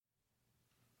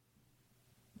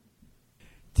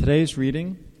Today's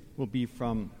reading will be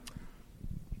from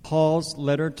Paul's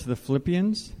letter to the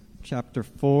Philippians, chapter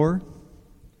 4,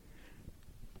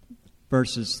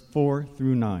 verses 4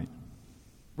 through 9.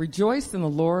 Rejoice in the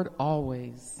Lord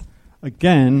always.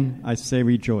 Again, I say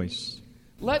rejoice.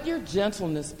 Let your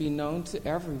gentleness be known to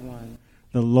everyone.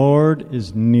 The Lord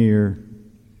is near.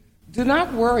 Do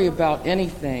not worry about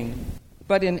anything,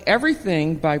 but in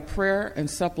everything by prayer and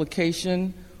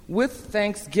supplication, with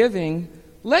thanksgiving,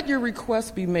 let your requests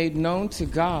be made known to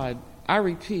God. I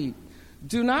repeat,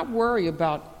 do not worry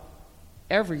about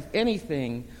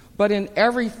anything, but in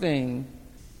everything,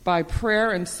 by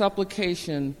prayer and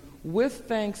supplication, with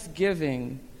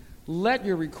thanksgiving, let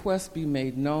your requests be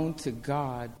made known to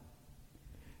God.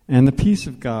 And the peace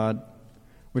of God,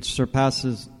 which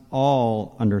surpasses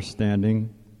all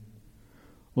understanding,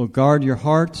 will guard your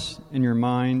hearts and your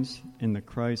minds in the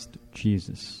Christ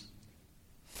Jesus.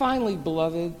 Finally,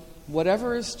 beloved,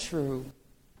 whatever is true,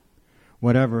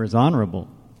 whatever is honorable,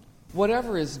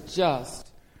 whatever is just,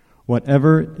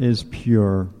 whatever is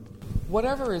pure,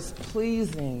 whatever is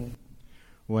pleasing,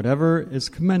 whatever is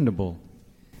commendable,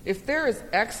 if there is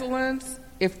excellence,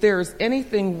 if there is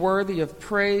anything worthy of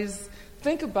praise,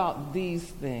 think about these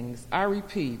things. I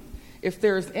repeat, if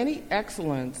there is any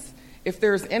excellence, if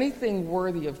there is anything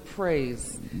worthy of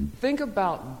praise, think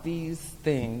about these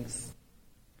things.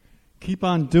 Keep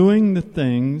on doing the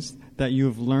things that you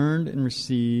have learned and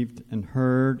received and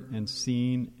heard and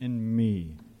seen in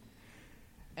me.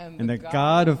 And the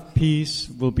God of peace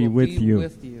will be with you.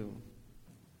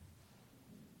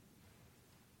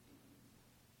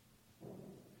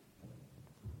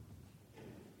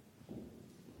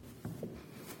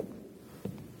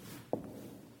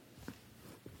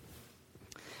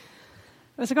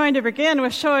 I was going to begin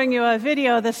with showing you a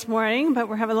video this morning, but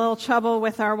we're having a little trouble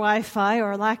with our Wi-Fi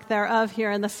or lack thereof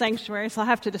here in the sanctuary, so I'll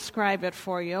have to describe it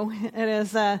for you.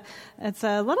 It's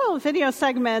a little video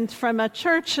segment from a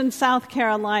church in South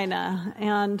Carolina,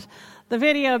 and the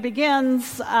video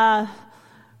begins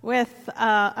with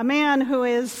a man who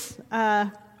is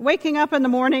waking up in the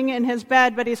morning in his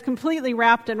bed, but he's completely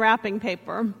wrapped in wrapping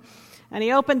paper, and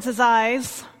he opens his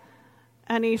eyes,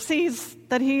 and he sees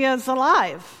that he is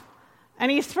alive. And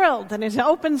he's thrilled, and he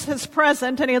opens his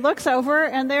present, and he looks over,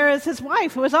 and there is his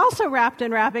wife, who is also wrapped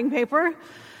in wrapping paper,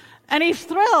 and he's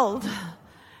thrilled.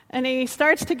 And he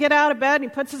starts to get out of bed, and he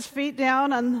puts his feet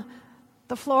down on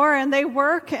the floor, and they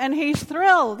work, and he's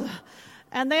thrilled.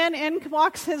 And then in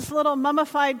walks his little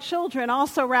mummified children,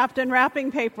 also wrapped in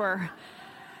wrapping paper.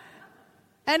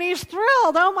 And he's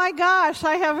thrilled. Oh my gosh,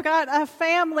 I have got a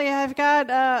family, I've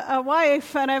got a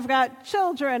wife, and I've got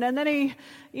children. And then he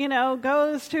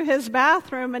goes to his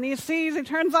bathroom and he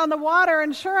turns on the water,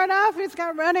 and sure enough, he's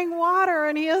got running water,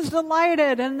 and he is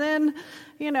delighted. And then,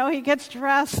 he gets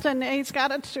dressed and he's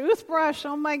got a toothbrush.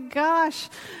 Oh my gosh.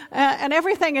 And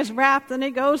everything is wrapped, and he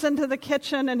goes into the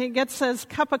kitchen and he gets his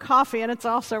cup of coffee, and it's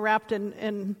also wrapped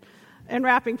in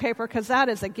wrapping paper, because that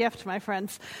is a gift, my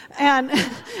friends. And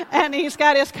he's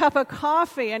got his cup of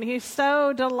coffee, and he's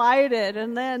so delighted.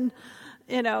 And then,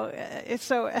 and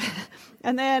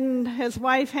then his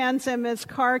wife hands him his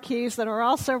car keys that are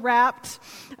also wrapped,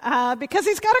 because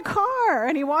he's got a car.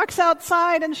 And he walks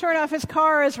outside, and sure enough, his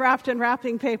car is wrapped in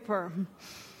wrapping paper.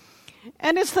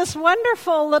 And it's this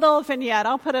wonderful little vignette.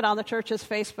 I'll put it on the church's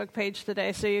Facebook page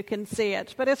today so you can see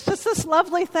it. But it's just this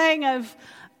lovely thing of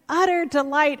utter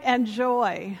delight and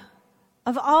joy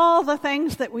of all the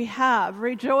things that we have.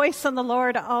 Rejoice in the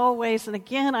Lord always. And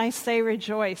again, I say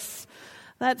rejoice.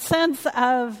 That sense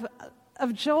of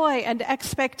joy and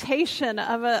expectation,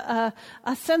 of a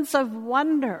sense of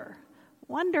wonder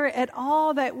at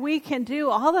all that we can do,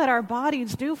 all that our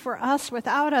bodies do for us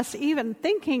without us even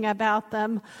thinking about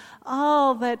them,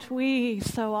 all that we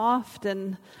so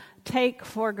often take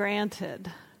for granted.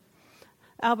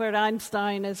 Albert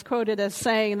Einstein is quoted as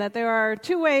saying that there are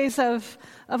two ways of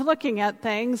looking at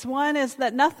things. One is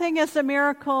that nothing is a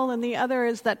miracle, and the other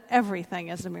is that everything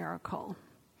is a miracle.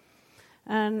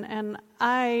 And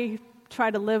I try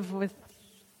to live with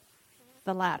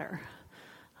the latter.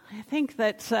 I think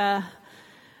that,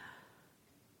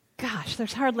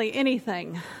 there's hardly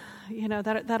anything,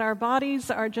 that our bodies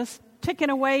are just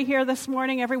ticking away here this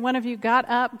morning. Every one of you got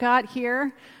up, got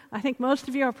here. I think most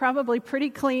of you are probably pretty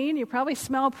clean. You probably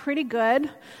smell pretty good.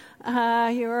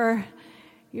 You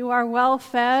are well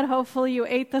fed. Hopefully you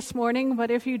ate this morning,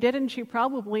 but if you didn't, you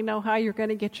probably know how you're going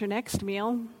to get your next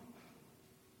meal.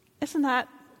 Isn't that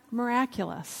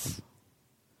miraculous?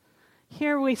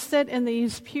 Here we sit in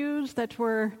these pews that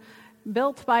were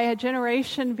built by a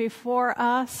generation before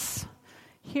us.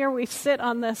 Here we sit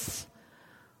on this,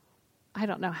 I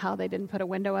don't know how they didn't put a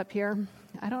window up here.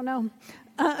 I don't know.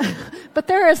 But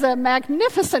there is a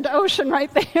magnificent ocean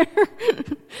right there.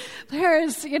 There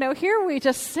is, here we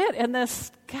just sit in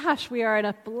this, we are in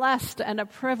a blessed and a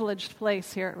privileged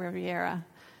place here at Riviera.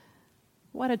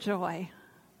 What a joy.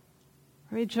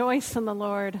 Rejoice in the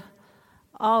Lord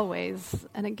always.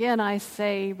 And again, I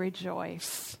say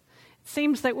rejoice. It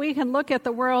seems that we can look at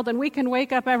the world and we can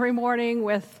wake up every morning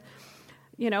with,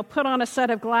 put on a set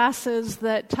of glasses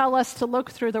that tell us to look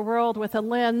through the world with a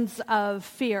lens of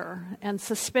fear and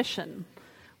suspicion.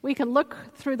 We can look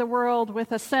through the world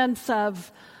with a sense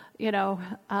of,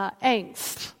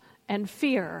 angst and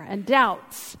fear and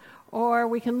doubts. Or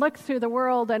we can look through the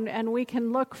world and we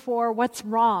can look for what's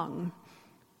wrong,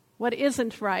 what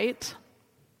isn't right.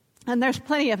 And there's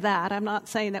plenty of that. I'm not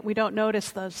saying that we don't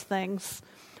notice those things.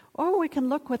 Or we can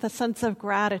look with a sense of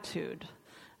gratitude.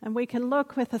 And we can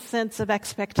look with a sense of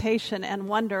expectation and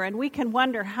wonder. And we can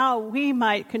wonder how we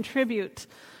might contribute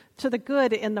to the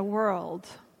good in the world.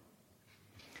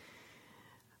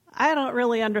 I don't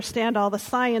really understand all the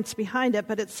science behind it,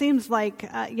 but it seems like,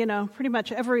 pretty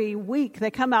much every week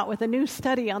they come out with a new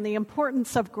study on the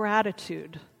importance of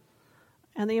gratitude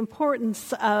and the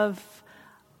importance of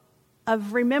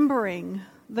remembering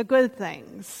the good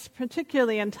things,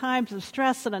 particularly in times of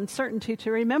stress and uncertainty,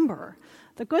 to remember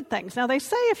the good things. Now, they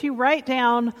say if you write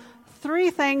down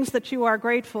 3 things that you are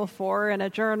grateful for in a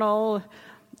journal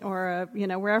or,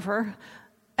 wherever,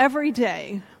 every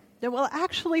day, it will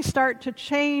actually start to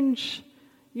change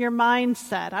your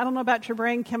mindset. I don't know about your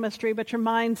brain chemistry, but your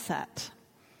mindset.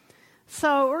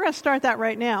 So we're going to start that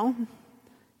right now.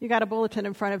 You got a bulletin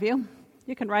in front of you.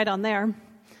 You can write on there.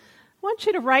 I want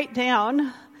you to write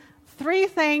down 3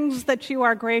 things that you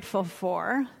are grateful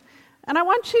for, and I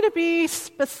want you to be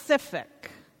specific.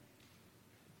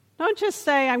 Don't just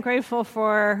say, I'm grateful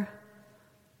for,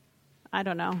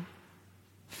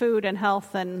 food and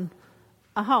health and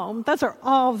a home. Those are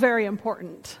all very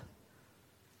important.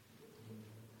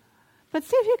 But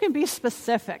see if you can be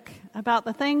specific about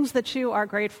the things that you are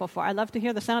grateful for. I love to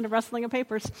hear the sound of rustling of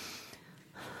papers.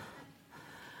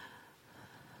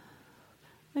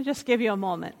 Let me just give you a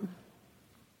moment.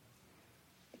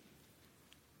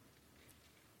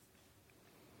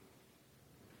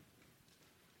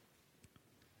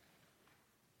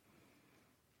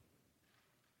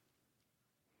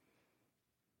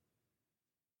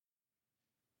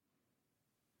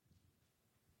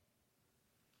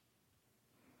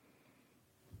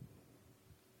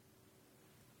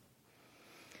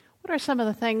 What are some of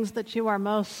the things that you are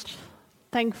most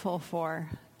thankful for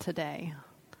today?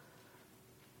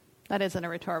 That isn't a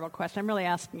rhetorical question. I'm really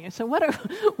asking you. So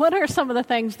what are some of the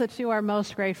things that you are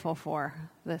most grateful for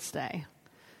this day?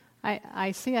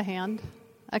 I see a hand.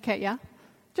 Okay, yeah.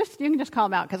 You can just call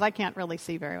them out because I can't really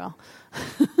see very well.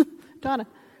 Donna.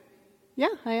 Yeah,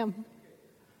 I am.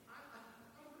 I'm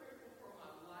grateful for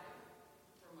my life,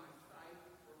 for my sight,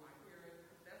 for my hearing.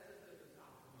 That's just at the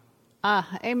top of my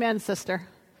list. Amen, sister.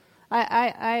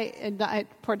 I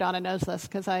poor Donna knows this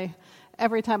because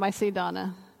every time I see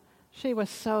Donna, she was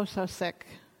so sick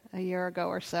a year ago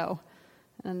or so,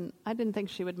 and I didn't think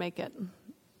she would make it.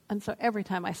 And so every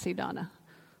time I see Donna,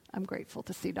 I'm grateful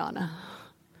to see Donna.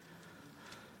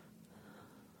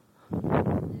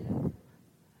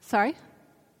 Sorry?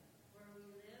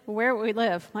 Where we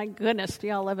live. My goodness, do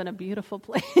y'all live in a beautiful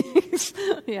place?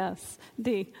 Yes.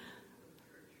 D.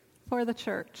 For the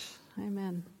church.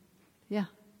 Amen. Yeah.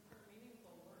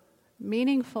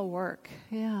 Meaningful work.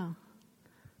 Yeah.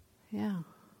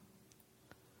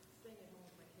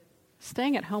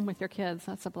 Staying at home with your kids.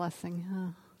 That's a blessing. Huh?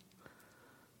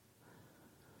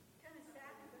 Kind of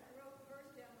sappy, but I wrote the verse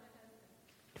down my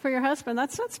husband. For your husband.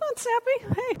 That's not sappy.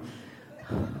 Hey.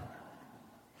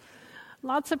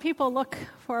 Lots of people look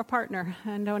for a partner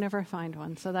and don't ever find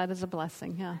one, so that is a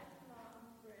blessing. Yeah.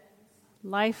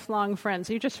 Lifelong friends.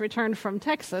 You just returned from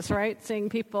Texas, right? Seeing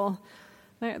people.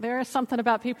 There is something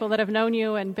about people that have known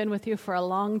you and been with you for a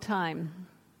long time.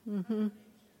 Mm-hmm.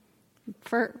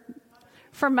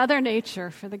 For Mother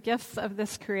Nature, for the gifts of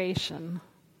this creation.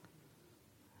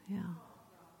 Yeah.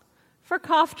 For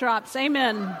cough drops,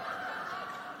 amen.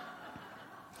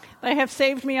 They have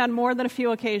saved me on more than a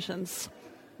few occasions.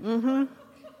 Mm-hmm.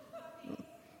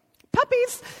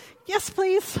 Puppies, yes,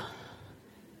 please.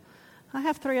 I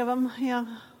have 3 of them, yeah.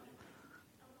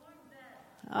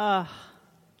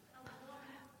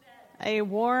 A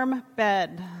warm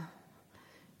bed.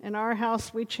 In our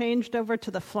house, we changed over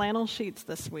to the flannel sheets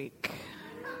this week.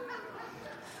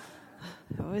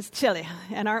 It was chilly.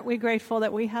 And aren't we grateful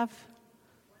that we have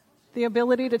the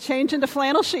ability to change into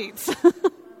flannel sheets?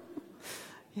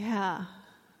 Yeah.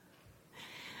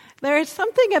 There is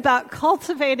something about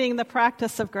cultivating the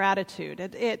practice of gratitude.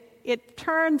 it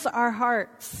turns our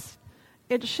hearts.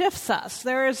 It shifts us.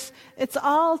 It's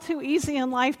all too easy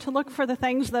in life to look for the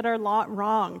things that are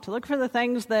wrong, to look for the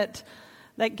things that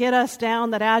get us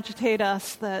down, that agitate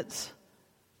us, that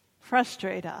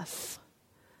frustrate us.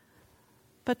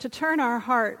 But to turn our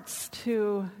hearts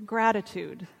to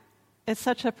gratitude, it's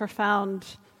such a profound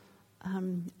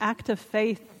act of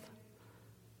faith.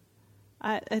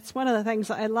 It's one of the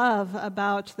things I love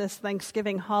about this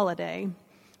Thanksgiving holiday.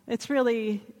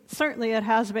 Certainly it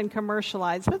has been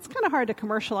commercialized, but it's kind of hard to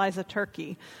commercialize a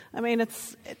turkey. I mean,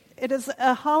 it is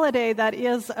a holiday that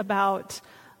is about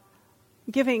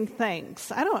giving thanks.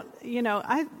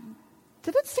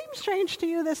 Did it seem strange to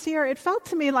you this year? It felt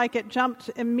to me like it jumped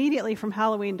immediately from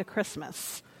Halloween to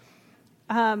Christmas.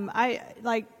 Right?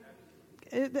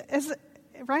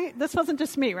 This wasn't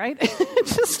just me, right?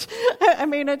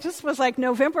 It just was like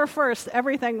November 1st,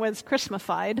 everything was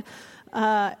Christmasified.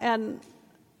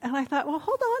 And I thought, well,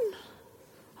 hold on.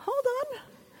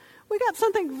 We got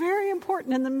something very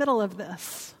important in the middle of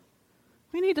this.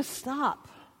 We need to stop.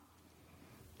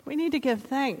 We need to give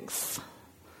thanks.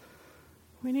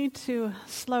 We need to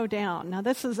slow down. Now,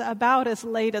 this is about as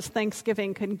late as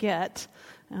Thanksgiving can get,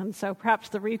 and so perhaps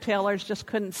the retailers just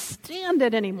couldn't stand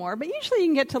it anymore. But usually you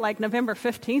can get to like November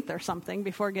 15th or something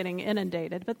before getting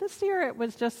inundated. But this year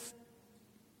it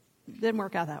didn't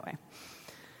work out that way.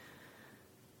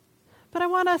 But I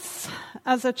want us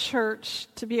as a church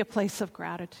to be a place of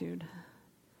gratitude,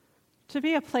 to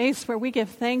be a place where we give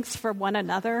thanks for one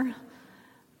another,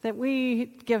 that we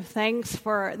give thanks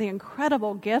for the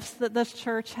incredible gifts that this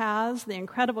church has, the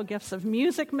incredible gifts of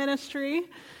music ministry,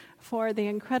 for the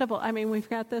incredible, we've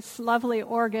got this lovely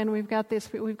organ, we've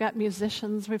got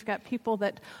musicians, we've got people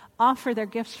that offer their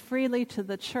gifts freely to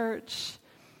the church.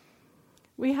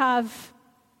 We have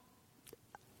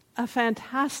a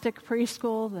fantastic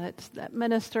preschool that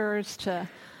ministers to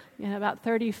about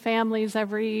 30 families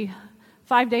every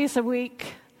 5 days a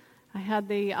week. I had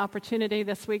the opportunity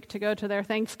this week to go to their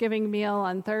Thanksgiving meal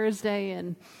on Thursday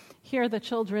and hear the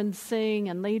children sing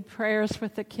and lead prayers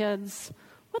with the kids.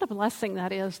 What a blessing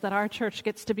that is, that our church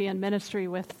gets to be in ministry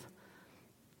with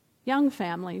young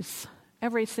families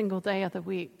every single day of the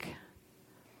week.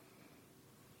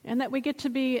 And that we get to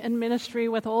be in ministry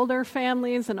with older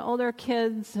families and older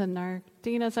kids, and our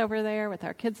Dina's over there with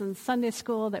our kids in Sunday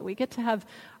school, that we get to have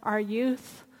our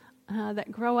youth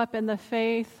that grow up in the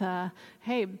faith.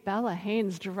 Hey, Bella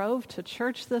Haynes drove to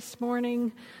church this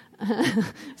morning.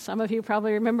 Some of you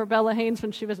probably remember Bella Haynes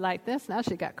when she was like this. Now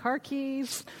she got car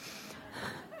keys.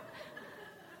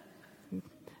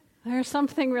 There's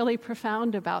something really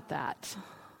profound about that.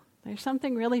 There's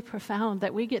something really profound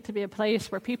that we get to be a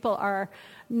place where people are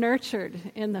nurtured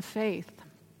in the faith,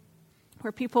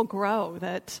 where people grow,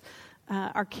 that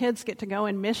our kids get to go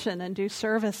in mission and do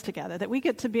service together, that we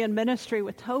get to be in ministry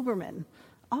with Toberman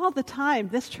all the time.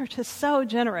 This church is so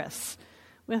generous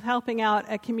with helping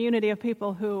out a community of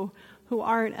people who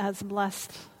aren't as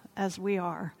blessed as we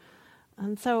are.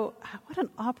 And so what an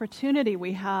opportunity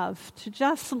we have to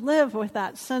just live with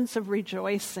that sense of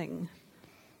rejoicing.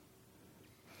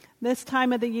 This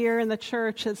time of the year in the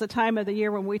church is a time of the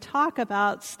year when we talk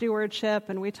about stewardship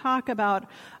and we talk about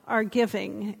our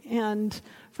giving. And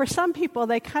for some people,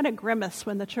 they kind of grimace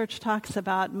when the church talks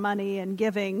about money and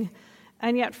giving.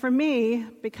 And yet for me,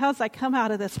 because I come out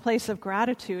of this place of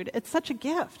gratitude, it's such a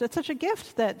gift. It's such a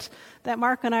gift that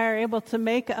Mark and I are able to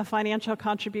make a financial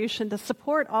contribution to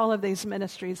support all of these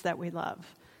ministries that we love.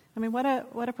 What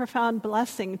a profound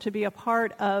blessing to be a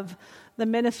part of the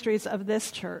ministries of this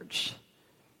church,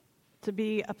 to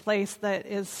be a place that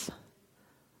is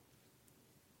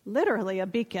literally a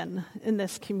beacon in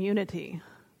this community.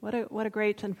 What a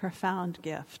great and profound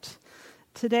gift.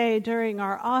 Today, during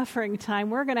our offering time,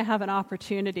 we're going to have an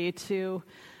opportunity to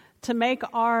make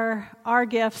our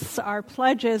gifts, our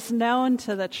pledges known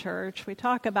to the church. We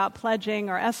talk about pledging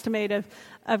our estimate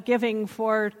of giving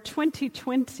for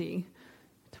 2020.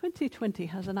 2020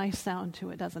 has a nice sound to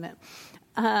it, doesn't it?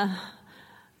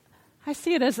 I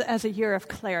see it as a year of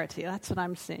clarity. That's what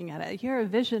I'm seeing at it. A year of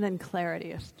vision and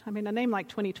clarity. A name like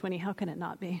 2020, how can it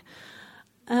not be?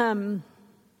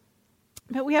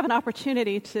 But we have an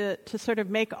opportunity to sort of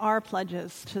make our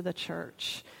pledges to the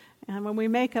church. And when we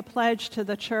make a pledge to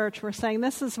the church, we're saying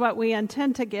this is what we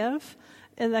intend to give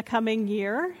in the coming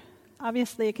year.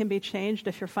 Obviously, it can be changed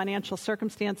if your financial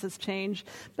circumstances change.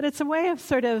 But it's a way of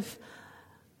sort of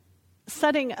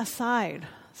setting aside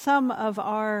some of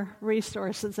our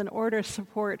resources in order to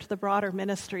support the broader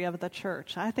ministry of the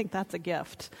church. I think that's a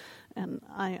gift. And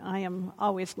I am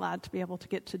always glad to be able to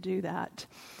get to do that.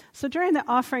 So during the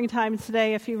offering time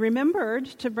today, if you remembered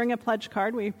to bring a pledge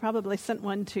card, we probably sent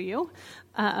one to you.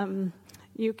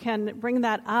 You can bring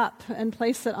that up and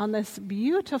place it on this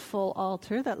beautiful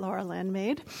altar that Laura Lynn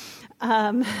made.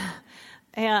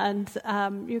 And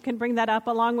you can bring that up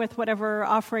along with whatever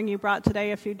offering you brought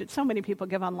today. If you did, so many people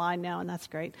give online now, and that's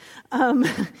great.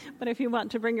 But if you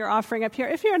want to bring your offering up here,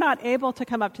 if you're not able to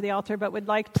come up to the altar but would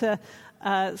like to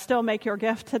still make your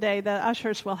gift today, the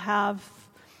ushers will have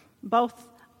both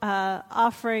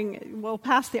offering. We'll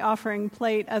pass the offering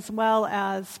plate as well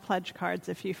as pledge cards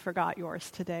if you forgot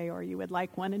yours today or you would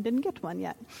like one and didn't get one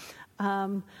yet.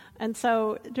 And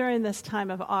so during this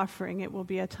time of offering, it will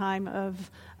be a time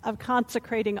of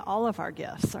consecrating all of our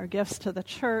gifts to the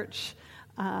church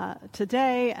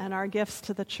today and our gifts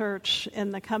to the church in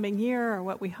the coming year, or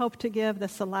what we hope to give.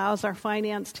 This allows our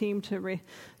finance team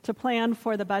to plan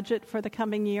for the budget for the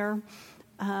coming year.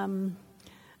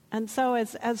 And so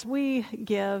as we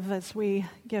give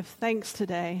thanks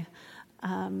today,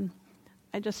 I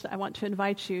want to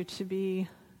invite you to be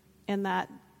in that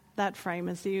frame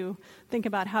as you think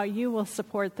about how you will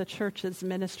support the church's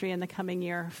ministry in the coming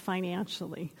year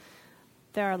financially.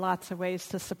 There are lots of ways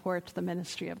to support the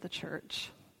ministry of the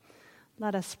church.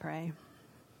 Let us pray.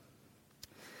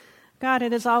 God,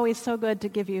 it is always so good to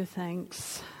give you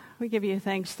thanks. We give you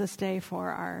thanks this day for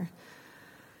our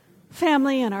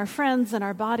family and our friends and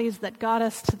our bodies that got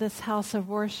us to this house of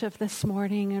worship this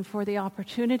morning, and for the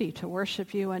opportunity to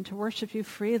worship you and to worship you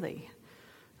freely.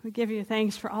 We give you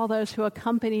thanks for all those who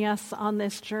accompany us on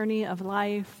this journey of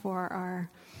life, for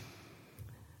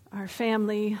our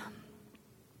family,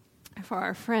 for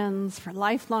our friends, for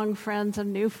lifelong friends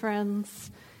and new friends.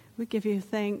 We give you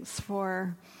thanks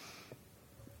for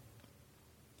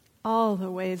all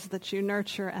the ways that you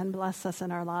nurture and bless us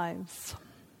in our lives.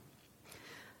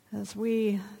 As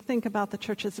we think about the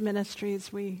church's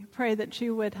ministries, we pray that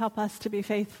you would help us to be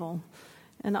faithful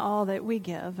in all that we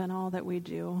give and all that we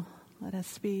do. Let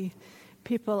us be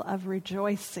people of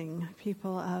rejoicing,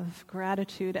 people of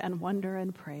gratitude and wonder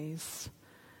and praise.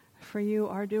 For you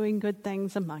are doing good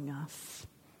things among us.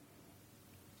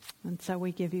 And so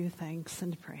we give you thanks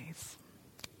and praise.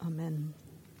 Amen.